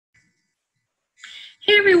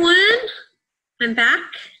Hey everyone, I'm back.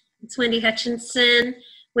 It's Wendy Hutchinson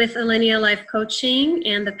with Alinea Life Coaching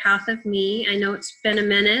and The Path of Me. I know it's been a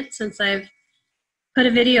minute since I've put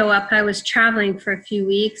a video up. I was traveling for a few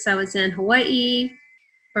weeks. I was in Hawaii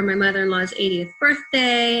for my mother-in-law's 80th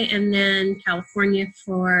birthday and then California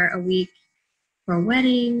for a week for a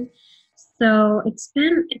wedding. So it's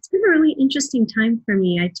been a really interesting time for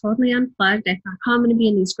me. I totally unplugged. I thought, I'm going to be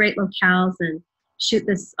in these great locales and shoot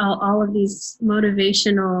all of these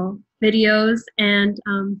motivational videos, and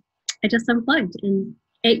I just unplugged and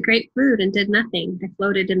ate great food and did nothing. I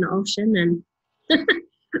floated in the ocean and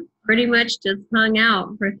pretty much just hung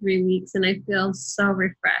out for 3 weeks, and I feel so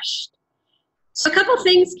refreshed. So a couple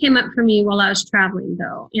things came up for me while I was traveling,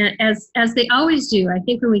 though, as they always do. I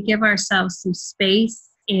think when we give ourselves some space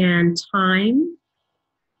and time,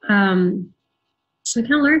 so we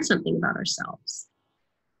can learn something about ourselves.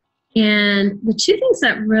 And the two things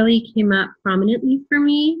that really came up prominently for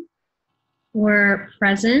me were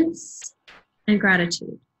presence and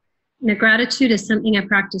gratitude. Now, gratitude is something I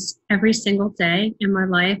practice every single day in my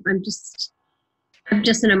life. I'm just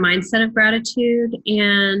in a mindset of gratitude.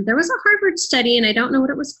 And there was a Harvard study, and I don't know what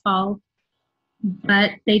it was called,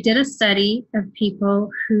 but they did a study of people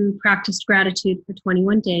who practiced gratitude for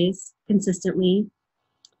 21 days consistently,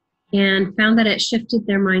 and found that it shifted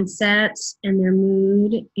their mindset and their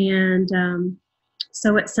mood. And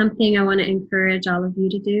so it's something I want to encourage all of you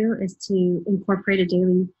to do, is to incorporate a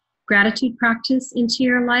daily gratitude practice into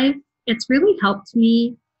your life. It's really helped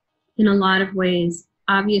me in a lot of ways.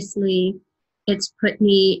 Obviously, it's put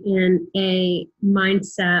me in a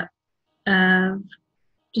mindset of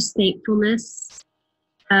just thankfulness,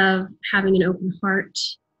 of having an open heart,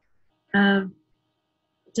 of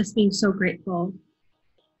just being so grateful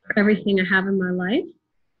for everything I have in my life.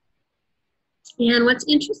 And what's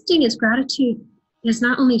interesting is gratitude has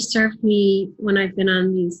not only served me when I've been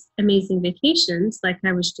on these amazing vacations like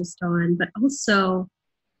I was just on, but also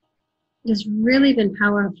it has really been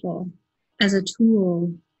powerful as a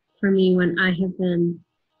tool for me when I have been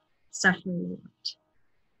suffering a lot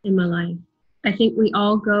in my life. I think we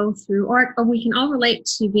all go through, or we can all relate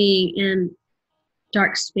to being in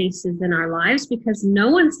dark spaces in our lives, because no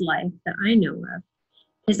one's life that I know of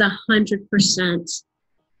is 100%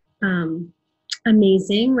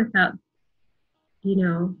 amazing without,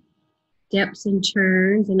 dips and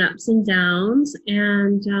turns and ups and downs.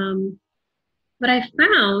 And what I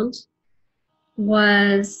found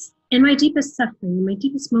was in my deepest suffering, my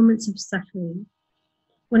deepest moments of suffering,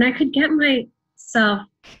 when I could get myself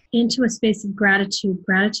into a space of gratitude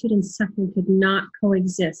and suffering could not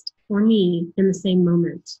coexist for me in the same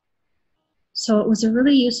moment. So it was a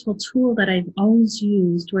really useful tool that I've always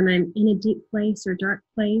used when I'm in a deep place or dark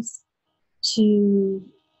place to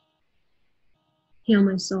heal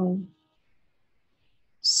my soul.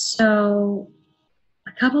 So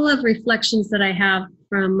a couple of reflections that I have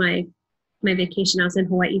from my vacation, I was in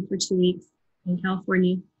Hawaii for 2 weeks in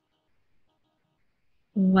California,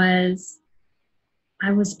 was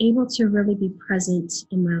I was able to really be present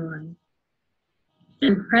in my life.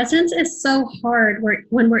 And presence is so hard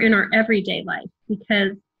when we're in our everyday life,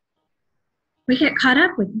 because we get caught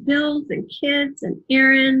up with bills and kids and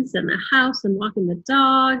errands and the house and walking the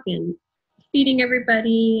dog and feeding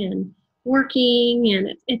everybody and working.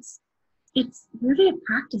 And it's really a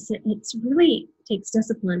practice. It's really takes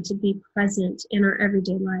discipline to be present in our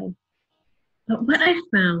everyday life. But what I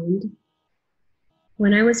found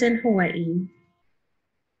when I was in Hawaii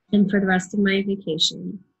and for the rest of my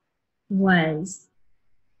vacation was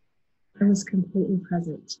I was completely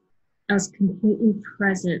present. I was completely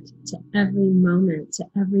present to every moment, to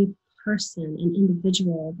every person and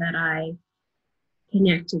individual that I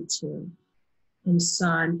connected to and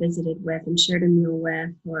saw and visited with and shared a meal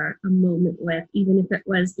with or a moment with, even if it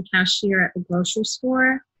was the cashier at the grocery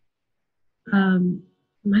store.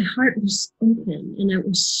 My heart was open, and it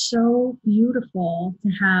was so beautiful to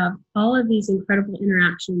have all of these incredible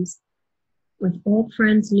interactions with old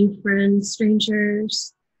friends, new friends,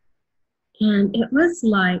 strangers. And it was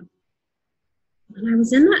like, when I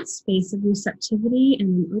was in that space of receptivity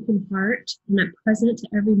and an open heart and that present to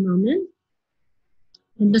every moment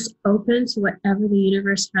and just open to whatever the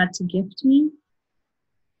universe had to gift me,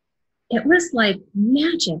 it was like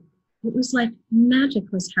magic. It was like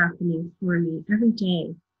magic was happening for me every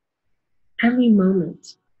day, every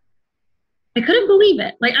moment. I couldn't believe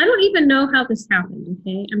it. Like, I don't even know how this happened,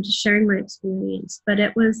 okay? I'm just sharing my experience. But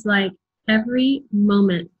it was like every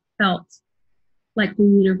moment felt like the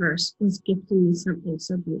universe was gifting me something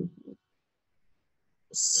so beautiful.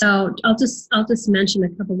 So I'll just mention a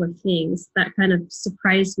couple of things that kind of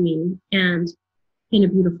surprised me, and in a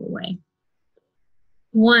beautiful way.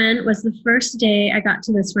 One was the first day I got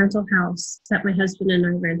to this rental house that my husband and I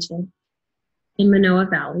rented in Manoa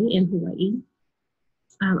Valley in Hawaii.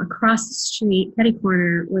 Across the street, Petty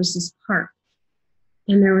Corner, was this park.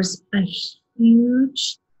 And there was a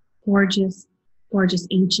huge, gorgeous, gorgeous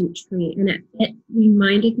ancient tree. And it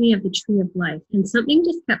reminded me of the tree of life. And something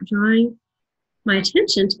just kept drawing my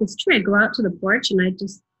attention to this tree. I go out to the porch and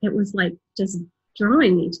it was like just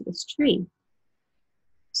drawing me to this tree.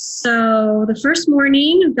 So the first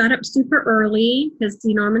morning, I got up super early because,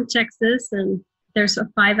 I'm in Texas and there's a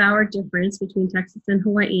 5-hour difference between Texas and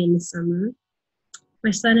Hawaii in the summer. My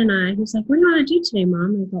son and I, he was like, "What do you want to do today,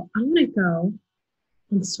 Mom?" I go, "I want to go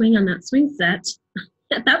and swing on that swing set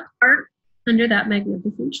at that park under that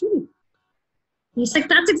magnificent tree." And he's like,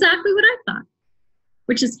 "That's exactly what I thought,"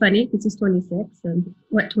 which is funny because he's 26, and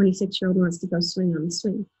what 26-year-old wants to go swing on the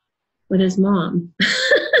swing with his mom?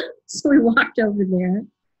 So we walked over there,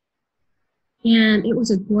 and it was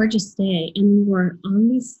a gorgeous day, and we were on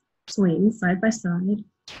these swings side by side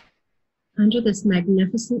under this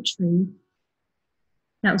magnificent tree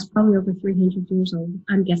that was probably over 300 years old.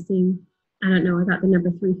 I'm guessing, I don't know, I got the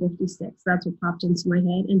number 356. That's what popped into my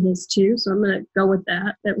head, and his too, so I'm going to go with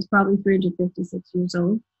that. That was probably 356 years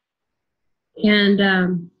old.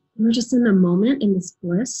 And we were just in the moment, in this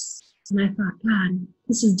bliss, and I thought, God,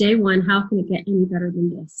 this is day one. How can it get any better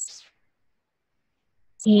than this?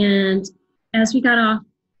 And as we got off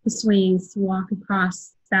the swings to walk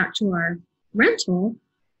across back to our rental,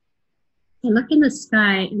 I look in the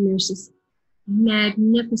sky, and there's this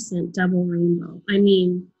magnificent double rainbow. I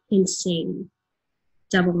mean, insane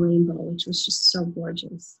double rainbow, which was just so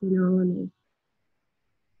gorgeous, and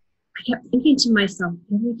I kept thinking to myself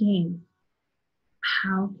every day,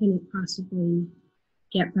 how can it possibly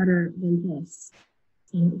get better than this?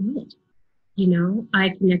 And it would. I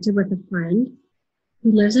connected with a friend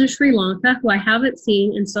who lives in Sri Lanka, who I haven't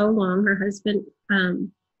seen in so long. Her husband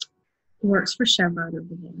works for Chevron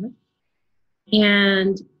over there.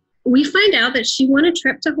 And we find out that she won a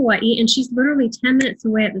trip to Hawaii, and she's literally 10 minutes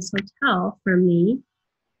away at this hotel from me.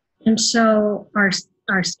 And so our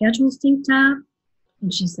schedules synced up,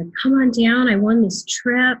 and she said, "Come on down. I won this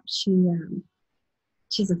trip."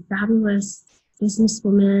 She's a fabulous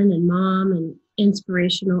businesswoman and mom and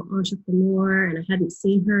inspirational entrepreneur, and I hadn't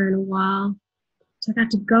seen her in a while. So I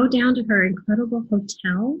got to go down to her incredible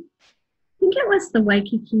hotel. I think it was the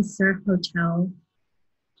Waikiki Surf Hotel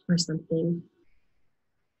or something,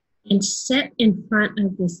 and sit in front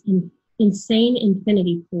of this insane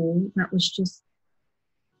infinity pool that was just,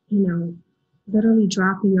 literally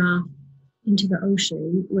dropping off into the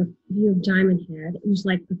ocean with view of Diamond Head. It was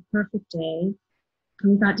like the perfect day.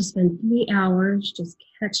 And we got to spend 3 hours just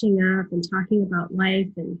catching up and talking about life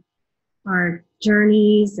and our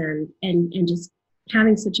journeys and just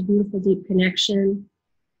having such a beautiful, deep connection.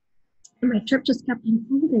 And my trip just kept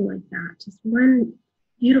unfolding like that, just one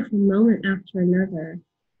beautiful moment after another.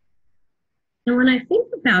 And when I think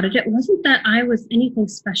about it, it wasn't that I was anything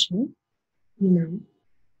special,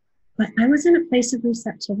 but I was in a place of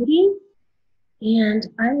receptivity, and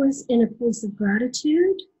I was in a place of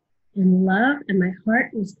gratitude and love, and my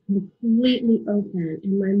heart was completely open,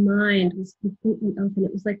 and my mind was completely open.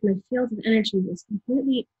 It was like my field of energy was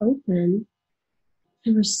completely open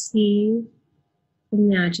to receive the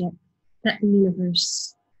magic that the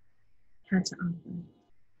universe had to offer.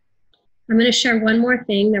 I'm going to share one more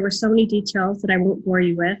thing. There were so many details that I won't bore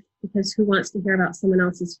you with, because who wants to hear about someone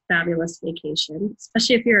else's fabulous vacation?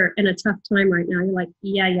 Especially if you're in a tough time right now. You're like,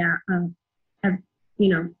 I have,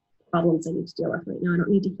 problems I need to deal with right now. I don't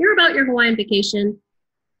need to hear about your Hawaiian vacation,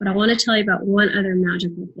 but I want to tell you about one other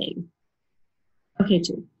magical thing. Okay,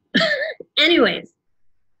 two. Anyways,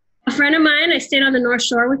 a friend of mine, I stayed on the North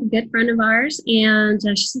Shore with a good friend of ours, and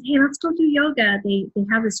she said, "Hey, let's go do yoga." They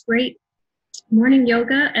have this great morning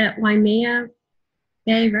yoga at Waimea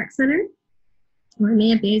Bay Rec Center.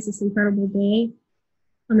 Waimea Bay is this incredible bay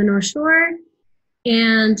on the North Shore,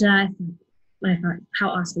 and I thought, how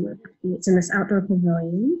awesome would that be? It's in this outdoor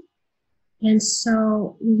pavilion. And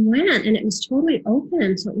so we went, and it was totally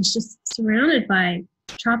open. So it was just surrounded by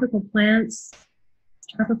tropical plants,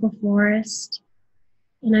 tropical forest.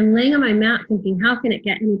 And I'm laying on my mat thinking, how can it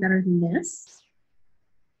get any better than this?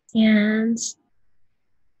 And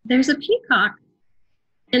there's a peacock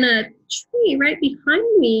in a tree right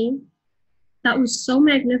behind me that was so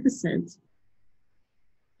magnificent.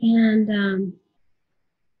 And then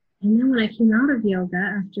when I came out of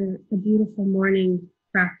yoga after a beautiful morning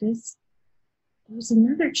practice, there was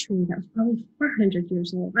another tree that was probably 400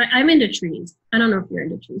 years old. I'm into trees. I don't know if you're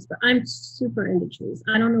into trees, but I'm super into trees.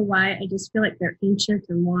 I don't know why. I just feel like they're ancient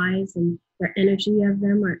and wise, and their energy of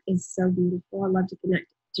them is so beautiful. I love to connect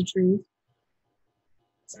to trees.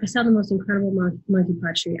 So I saw the most incredible monkey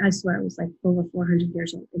pod tree. I swear it was like over 400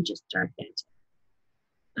 years old and just gigantic.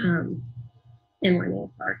 In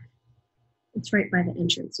Wendy Park. It's right by the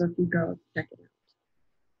entrance, so if you go, check it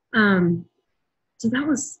out. So that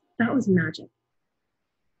was magic.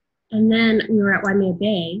 And then we were at Waimea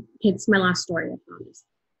Bay. It's my last story, I promise.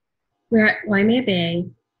 We're at Waimea Bay,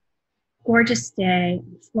 gorgeous day,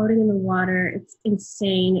 floating in the water. It's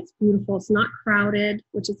insane. It's beautiful. It's not crowded,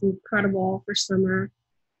 which is incredible for summer.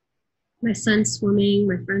 My son's swimming.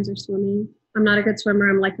 My friends are swimming. I'm not a good swimmer.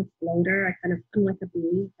 I'm like a floater. I'm like a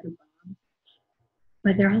buoy, kind of bob.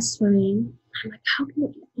 But they're all swimming. I'm like, how can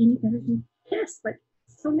it get any better than this? Like,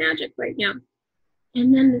 it's so magic right now.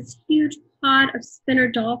 And then this huge pod of spinner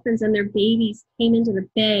dolphins and their babies came into the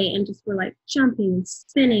bay and just were like jumping and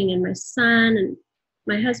spinning. And my son and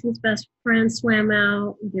my husband's best friend swam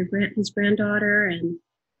out with his granddaughter, and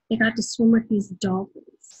they got to swim with these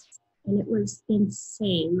dolphins. And it was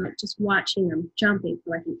insane, like just watching them jumping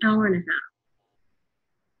for like an hour and a half.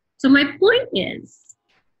 So my point is,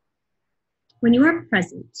 when you are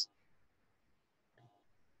present,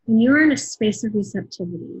 when you are in a space of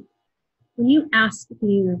receptivity, when you ask the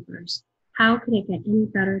universe, how can it get any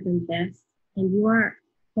better than this? And you are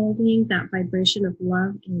holding that vibration of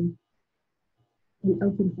love and an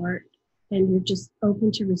open heart, and you're just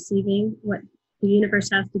open to receiving what the universe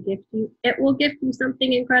has to gift you, it will gift you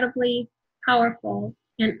something incredibly powerful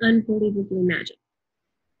and unbelievably magic.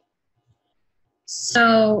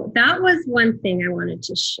 So that was one thing I wanted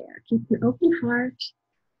to share. Keep an open heart.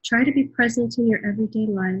 Try to be present in your everyday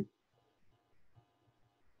life.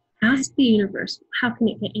 Ask the universe, how can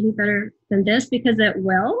it get any better than this? Because it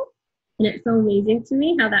will. And it's so amazing to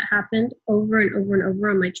me how that happened over and over and over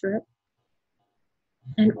on my trip.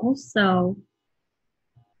 And also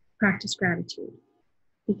practice gratitude.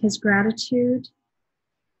 Because gratitude,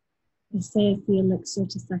 I say, is the elixir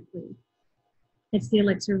to suffering. It's the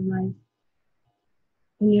elixir of life.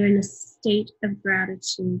 When you're in a state of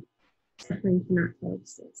gratitude, suffering cannot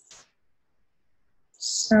coexist.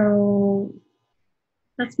 So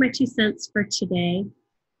that's my 2 cents for today.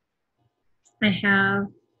 I have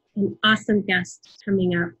an awesome guest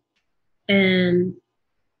coming up, and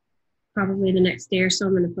probably the next day or so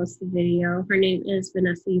I'm going to post the video. Her name is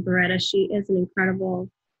Vanessa Uberetta. She is an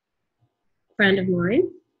incredible friend of mine.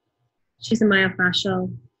 She's a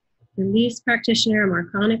myofascial release practitioner, a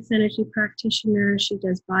Marconics energy practitioner. She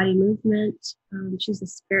does body movement. She's a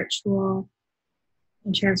spiritual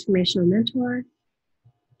and transformational mentor.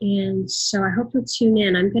 And so I hope you'll tune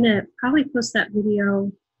in. I'm going to probably post that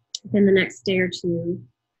video within the next day or two.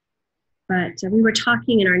 But we were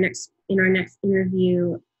talking in our next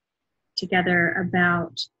interview together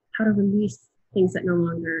about how to release things that no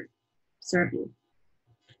longer serve you.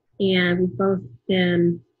 And we've both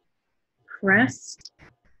been pressed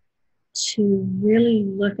to really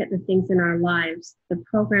look at the things in our lives, the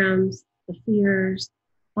programs, the fears,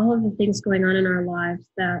 all of the things going on in our lives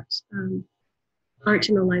that aren't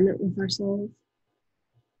in alignment with our souls.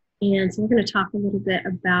 And so we're going to talk a little bit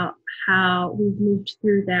about how we've moved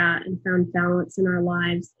through that and found balance in our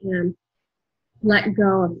lives and let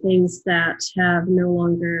go of things that have no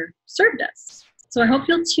longer served us. So I hope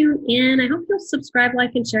you'll tune in. I hope you'll subscribe,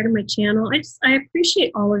 like, and share to my channel. I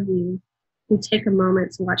appreciate all of you who take a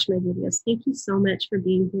moment to watch my videos. Thank you so much for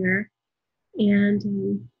being here. And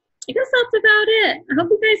I guess that's about it. I hope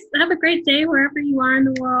you guys have a great day wherever you are in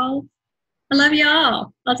the world. I love you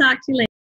all. I'll talk to you later.